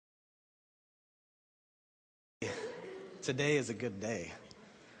today is a good day.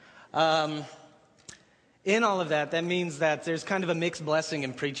 In all of that means that there's kind of a mixed blessing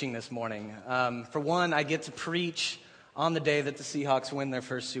in preaching this morning. For one, I get to preach on the day that the Seahawks win their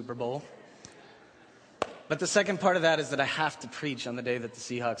first Super Bowl. But the second part of that is that I have to preach on the day that the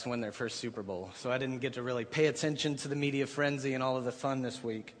Seahawks win their first Super Bowl. So I didn't get to really pay attention to the media frenzy and all of the fun this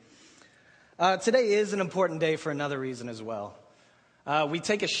week. Today is an important day for another reason as well. We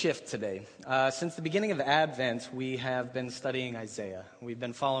take a shift today. Since the beginning of Advent, we have been studying Isaiah. We've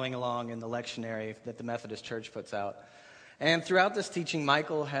been following along in the lectionary that the Methodist Church puts out. And throughout this teaching,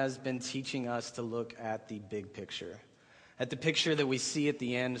 Michael has been teaching us to look at the big picture, at the picture that we see at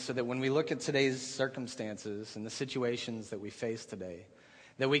the end, so that when we look at today's circumstances and the situations that we face today,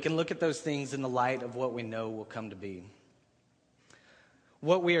 that we can look at those things in the light of what we know will come to be.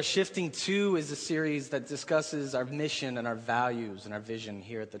 What we are shifting to is a series that discusses our mission and our values and our vision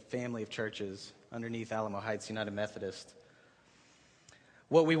here at the family of churches underneath Alamo Heights United Methodist.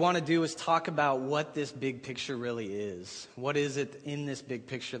 What we want to do is talk about what this big picture really is. What is it in this big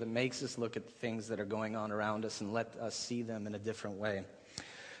picture that makes us look at the things that are going on around us and let us see them in a different way?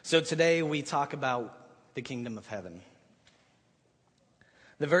 So today we talk about the kingdom of heaven.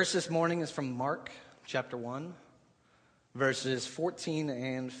 The verse this morning is from Mark chapter 1. Verses 14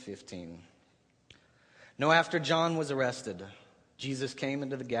 and 15. Now after John was arrested, Jesus came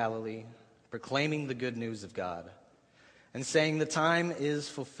into the Galilee, proclaiming the good news of God, and saying, "The time is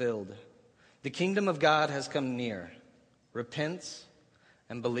fulfilled. The kingdom of God has come near. Repent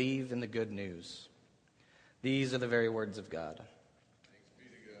and believe in the good news." These are the very words of God. Thanks be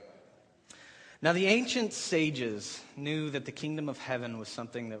to God. Now the ancient sages knew that the kingdom of heaven was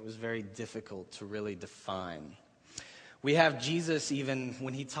something that was very difficult to really define. We have Jesus, even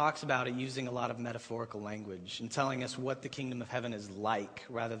when he talks about it, using a lot of metaphorical language and telling us what the kingdom of heaven is like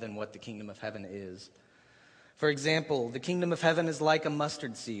rather than what the kingdom of heaven is. For example, the kingdom of heaven is like a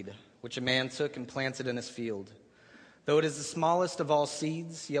mustard seed, which a man took and planted in his field. Though it is the smallest of all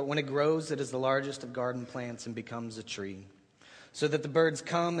seeds, yet when it grows, it is the largest of garden plants and becomes a tree, so that the birds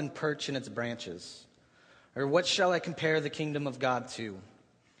come and perch in its branches. Or what shall I compare the kingdom of God to?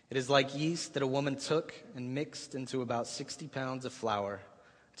 It is like yeast that a woman took and mixed into about 60 pounds of flour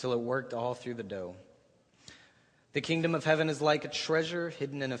till it worked all through the dough. The kingdom of heaven is like a treasure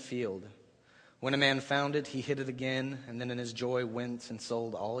hidden in a field. When a man found it, he hid it again, and then in his joy went and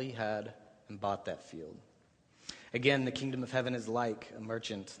sold all he had and bought that field. Again, the kingdom of heaven is like a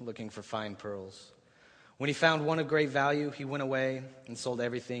merchant looking for fine pearls. When he found one of great value, he went away and sold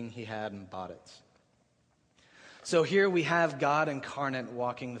everything he had and bought it. So here we have God incarnate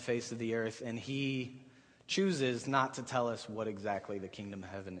walking the face of the earth, and he chooses not to tell us what exactly the kingdom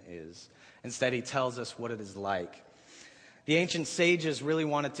of heaven is. Instead, he tells us what it is like. The ancient sages really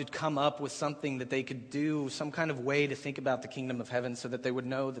wanted to come up with something that they could do, some kind of way to think about the kingdom of heaven so that they would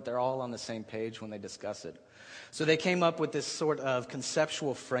know that they're all on the same page when they discuss it. So they came up with this sort of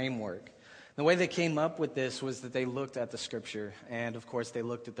conceptual framework. The way they came up with this was that they looked at the scripture, and of course they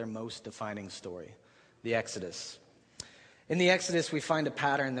looked at their most defining story, the Exodus. In the Exodus, we find a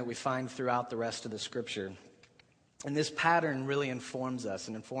pattern that we find throughout the rest of the scripture. And this pattern really informs us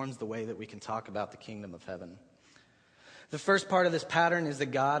and informs the way that we can talk about the kingdom of heaven. The first part of this pattern is that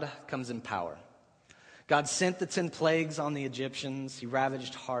God comes in power. God sent the 10 plagues on the Egyptians. He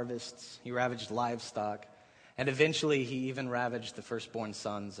ravaged harvests. He ravaged livestock. And eventually, he even ravaged the firstborn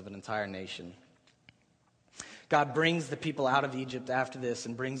sons of an entire nation. God brings the people out of Egypt after this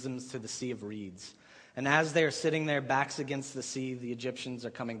and brings them to the Sea of Reeds. And as they are sitting there, backs against the sea, the Egyptians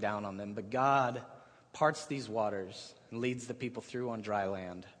are coming down on them. But God parts these waters and leads the people through on dry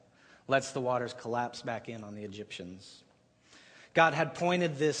land, lets the waters collapse back in on the Egyptians. God had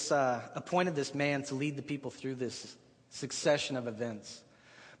appointed this man to lead the people through this succession of events.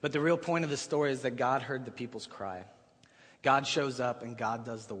 But the real point of the story is that God heard the people's cry. God shows up and God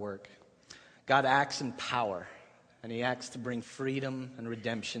does the work. God acts in power. And he acts to bring freedom and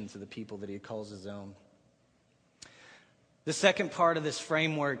redemption to the people that he calls his own. The second part of this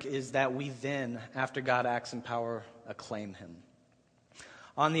framework is that we then, after God acts in power, acclaim him.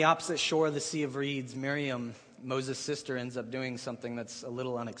 On the opposite shore of the Sea of Reeds, Miriam, Moses' sister, ends up doing something that's a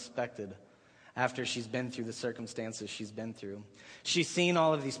little unexpected after she's been through the circumstances she's been through. She's seen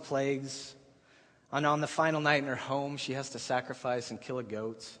all of these plagues. And on the final night in her home, she has to sacrifice and kill a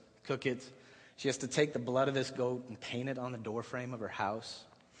goat, cook it. She has to take the blood of this goat and paint it on the doorframe of her house.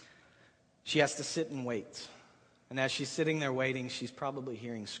 She has to sit and wait. And as she's sitting there waiting, she's probably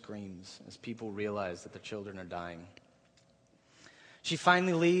hearing screams as people realize that their children are dying. She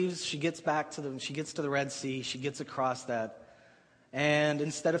finally leaves. She gets to the Red Sea. She gets across that. And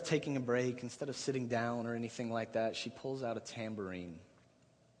instead of taking a break, instead of sitting down or anything like that, she pulls out a tambourine.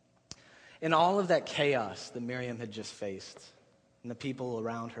 In all of that chaos that Miriam had just faced, and the people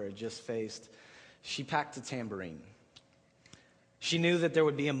around her had just faced, she packed a tambourine. She knew that there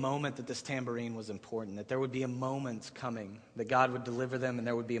would be a moment that this tambourine was important, that there would be a moment coming, that God would deliver them, and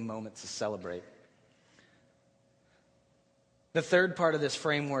there would be a moment to celebrate. The third part of this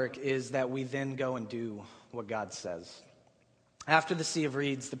framework is that we then go and do what God says. After the Sea of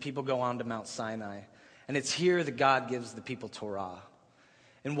Reeds, the people go on to Mount Sinai, and it's here that God gives the people Torah.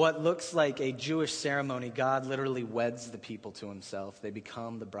 In what looks like a Jewish ceremony, God literally weds the people to himself. They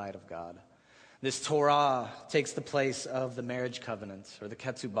become the bride of God. This Torah takes the place of the marriage covenant, or the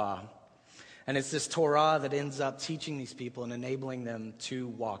ketubah. And it's this Torah that ends up teaching these people and enabling them to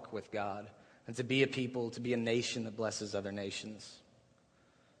walk with God and to be a people, to be a nation that blesses other nations.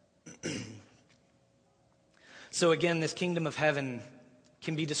 So again, this kingdom of heaven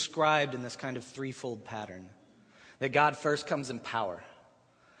can be described in this kind of threefold pattern. That God first comes in power.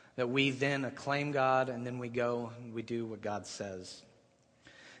 That we then acclaim God, and then we go and we do what God says.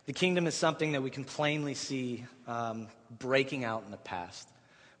 The kingdom is something that we can plainly see breaking out in the past.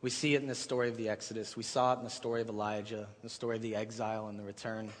 We see it in the story of the Exodus. We saw it in the story of Elijah, the story of the exile and the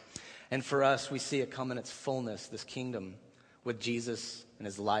return. And for us, we see it come in its fullness, this kingdom, with Jesus and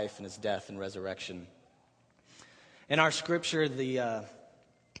his life and his death and resurrection. In our scripture, the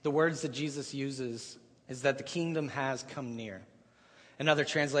words that Jesus uses is that the kingdom has come near. In other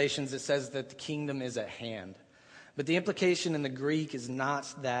translations, it says that the kingdom is at hand. But the implication in the Greek is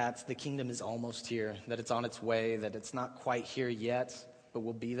not that the kingdom is almost here, that it's on its way, that it's not quite here yet, but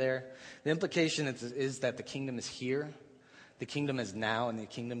will be there. The implication is that the kingdom is here, the kingdom is now, and the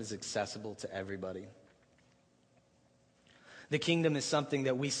kingdom is accessible to everybody. The kingdom is something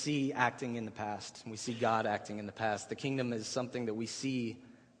that we see acting in the past. We see God acting in the past. The kingdom is something that we see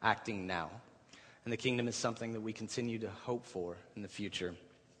acting now. And the kingdom is something that we continue to hope for in the future.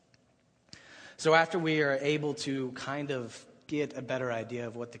 So after we are able to kind of get a better idea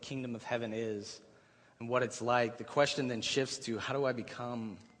of what the kingdom of heaven is and what it's like, the question then shifts to, how do I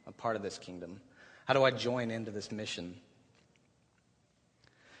become a part of this kingdom? How do I join into this mission?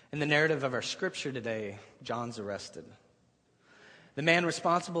 In the narrative of our scripture today, John's arrested. The man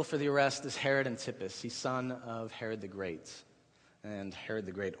responsible for the arrest is Herod Antipas. He's son of Herod the Great and Herod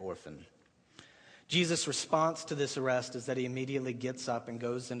the Great orphan. Jesus' response to this arrest is that he immediately gets up and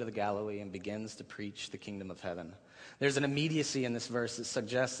goes into the Galilee and begins to preach the kingdom of heaven. There's an immediacy in this verse that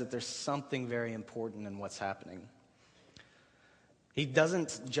suggests that there's something very important in what's happening. He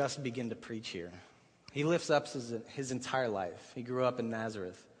doesn't just begin to preach here. He lifts up his entire life. He grew up in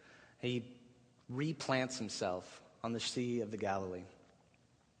Nazareth. He replants himself on the Sea of the Galilee.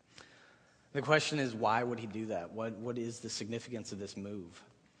 The question is, why would he do that? What is the significance of this move?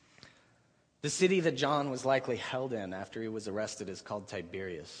 The city that John was likely held in after he was arrested is called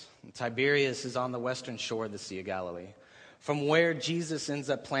Tiberias. And Tiberias is on the western shore of the Sea of Galilee. From where Jesus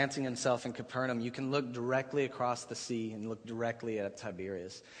ends up planting himself in Capernaum, you can look directly across the sea and look directly at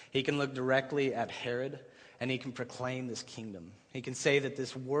Tiberias. He can look directly at Herod, and he can proclaim this kingdom. He can say that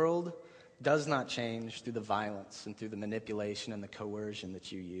this world does not change through the violence and through the manipulation and the coercion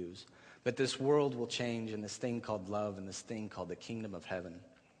that you use. But this world will change in this thing called love and this thing called the kingdom of heaven.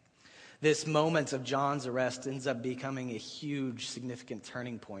 This moment of John's arrest ends up becoming a huge, significant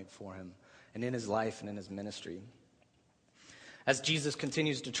turning point for him and in his life and in his ministry. As Jesus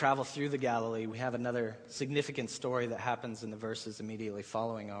continues to travel through the Galilee, we have another significant story that happens in the verses immediately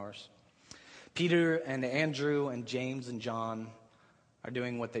following ours. Peter and Andrew and James and John are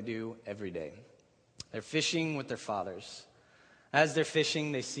doing what they do every day. They're fishing with their fathers. As they're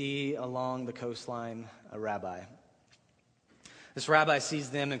fishing, they see along the coastline a rabbi. This rabbi sees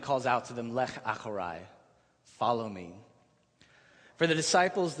them and calls out to them, Lech achorai, follow me. For the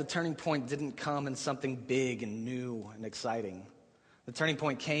disciples, the turning point didn't come in something big and new and exciting. The turning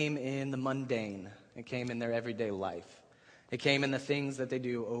point came in the mundane. It came in their everyday life. It came in the things that they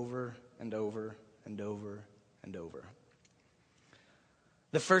do over and over and over and over.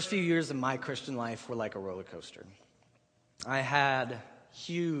 The first few years of my Christian life were like a roller coaster. I had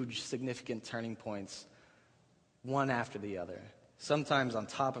huge, significant turning points, one after the other, sometimes on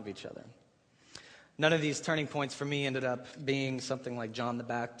top of each other. None of these turning points for me ended up being something like John the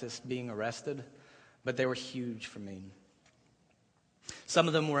Baptist being arrested, but they were huge for me. Some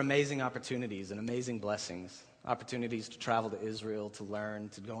of them were amazing opportunities and amazing blessings, opportunities to travel to Israel, to learn,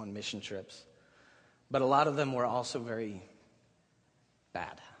 to go on mission trips. But a lot of them were also very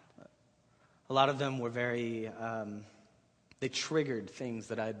bad. A lot of them were they triggered things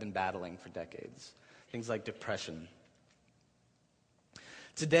that I had been battling for decades. Things like depression,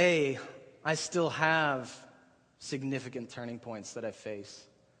 Today, I still have significant turning points that I face.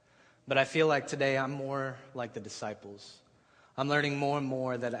 But I feel like today I'm more like the disciples. I'm learning more and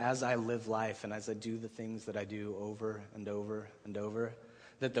more that as I live life and as I do the things that I do over and over and over,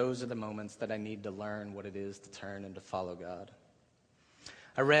 that those are the moments that I need to learn what it is to turn and to follow God.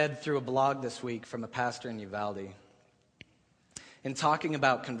 I read through a blog this week from a pastor in Uvalde. In talking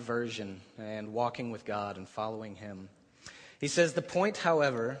about conversion and walking with God and following Him, he says, the point,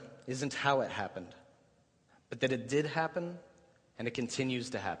 however, isn't how it happened, but that it did happen and it continues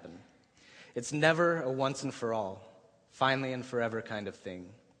to happen. It's never a once and for all, finally and forever kind of thing.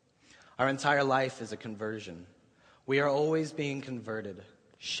 Our entire life is a conversion. We are always being converted,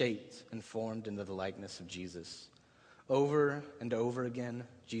 shaped and formed into the likeness of Jesus. Over and over again,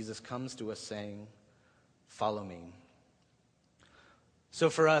 Jesus comes to us saying, follow me. So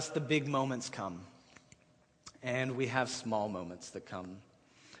for us, the big moments come, and we have small moments that come.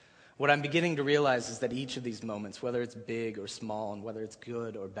 What I'm beginning to realize is that each of these moments, whether it's big or small and whether it's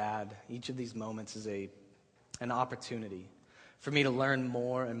good or bad, each of these moments is an opportunity for me to learn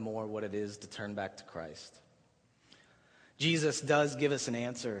more and more what it is to turn back to Christ. Jesus does give us an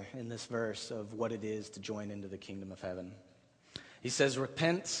answer in this verse of what it is to join into the kingdom of heaven. He says,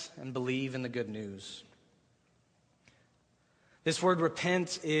 repent and believe in the good news. This word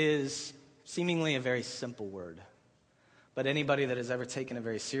repent is seemingly a very simple word, but anybody that has ever taken it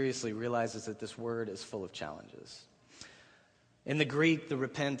very seriously realizes that this word is full of challenges. In the Greek, to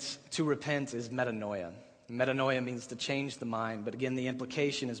repent is metanoia. Metanoia means to change the mind, but again, the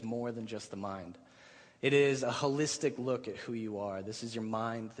implication is more than just the mind. It is a holistic look at who you are. This is your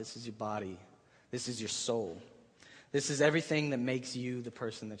mind, this is your body, this is your soul. This is everything that makes you the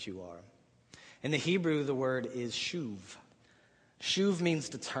person that you are. In the Hebrew, the word is shuv. Shuv means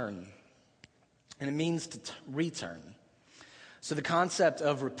to turn, and it means to return. So the concept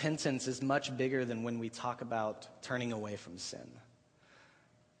of repentance is much bigger than when we talk about turning away from sin.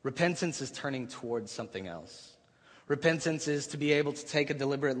 Repentance is turning towards something else. Repentance is to be able to take a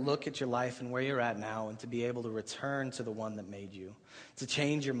deliberate look at your life and where you're at now and to be able to return to the one that made you, to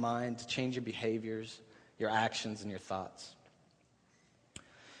change your mind, to change your behaviors, your actions, and your thoughts.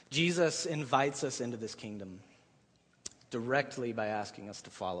 Jesus invites us into this kingdom directly by asking us to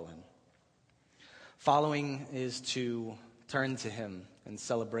follow Him. Following is to turn to Him in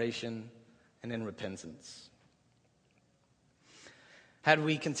celebration and in repentance. Had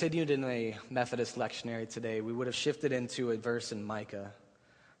we continued in a Methodist lectionary today, we would have shifted into a verse in Micah.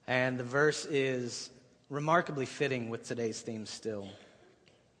 And the verse is remarkably fitting with today's theme still.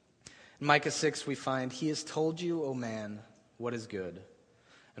 In Micah 6, we find, He has told you, O man, what is good.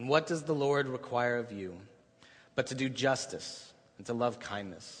 And what does the Lord require of you? But to do justice and to love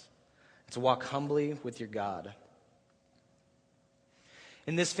kindness and to walk humbly with your God.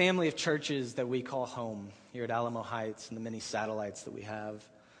 In this family of churches that we call home here at Alamo Heights and the many satellites that we have,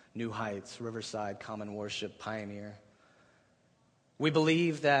 New Heights, Riverside, Common Worship, Pioneer, we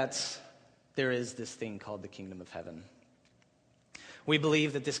believe that there is this thing called the kingdom of heaven. We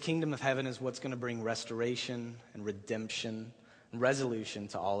believe that this kingdom of heaven is what's going to bring restoration and redemption and resolution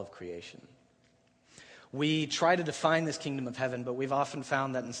to all of creation. We try to define this kingdom of heaven, but we've often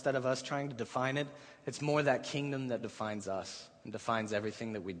found that instead of us trying to define it, it's more that kingdom that defines us and defines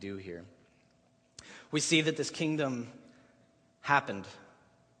everything that we do here. We see that this kingdom happened,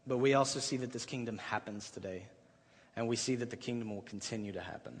 but we also see that this kingdom happens today, and we see that the kingdom will continue to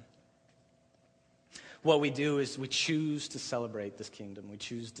happen. What we do is we choose to celebrate this kingdom. We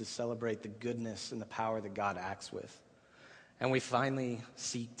choose to celebrate the goodness and the power that God acts with, and we finally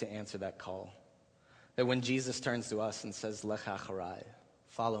seek to answer that call. That when Jesus turns to us and says, Lech acharai,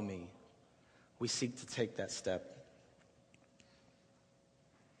 follow me, we seek to take that step.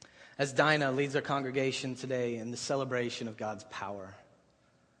 As Dinah leads our congregation today in the celebration of God's power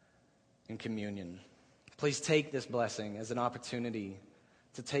in communion, please take this blessing as an opportunity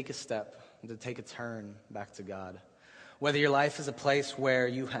to take a step and to take a turn back to God. Whether your life is a place where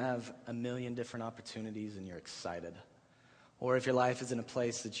you have a million different opportunities and you're excited, or if your life is in a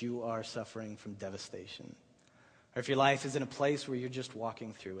place that you are suffering from devastation, or if your life is in a place where you're just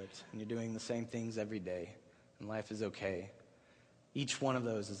walking through it and you're doing the same things every day and life is okay, each one of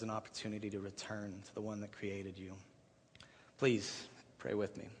those is an opportunity to return to the one that created you. Please pray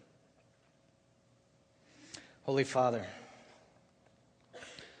with me. Holy Father,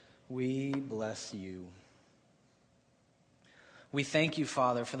 we bless you. We thank you,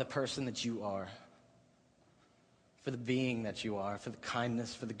 Father, for the person that you are, for the being that you are, for the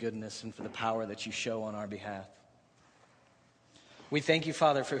kindness, for the goodness, and for the power that you show on our behalf. We thank you,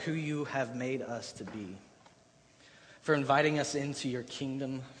 Father, for who you have made us to be. for inviting us into your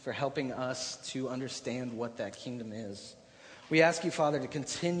kingdom, for helping us to understand what that kingdom is. We ask you, Father, to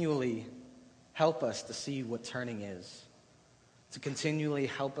continually help us to see what turning is, to continually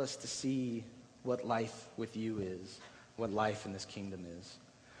help us to see what life with you is, what life in this kingdom is.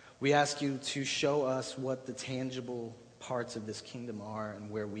 We ask you to show us what the tangible parts of this kingdom are and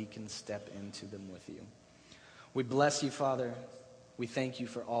where we can step into them with you. We bless you, Father. We thank you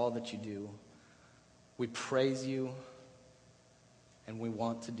for all that you do. We praise you, and we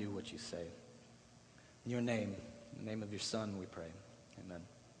want to do what you say. In your name, in the name of your Son, we pray. Amen.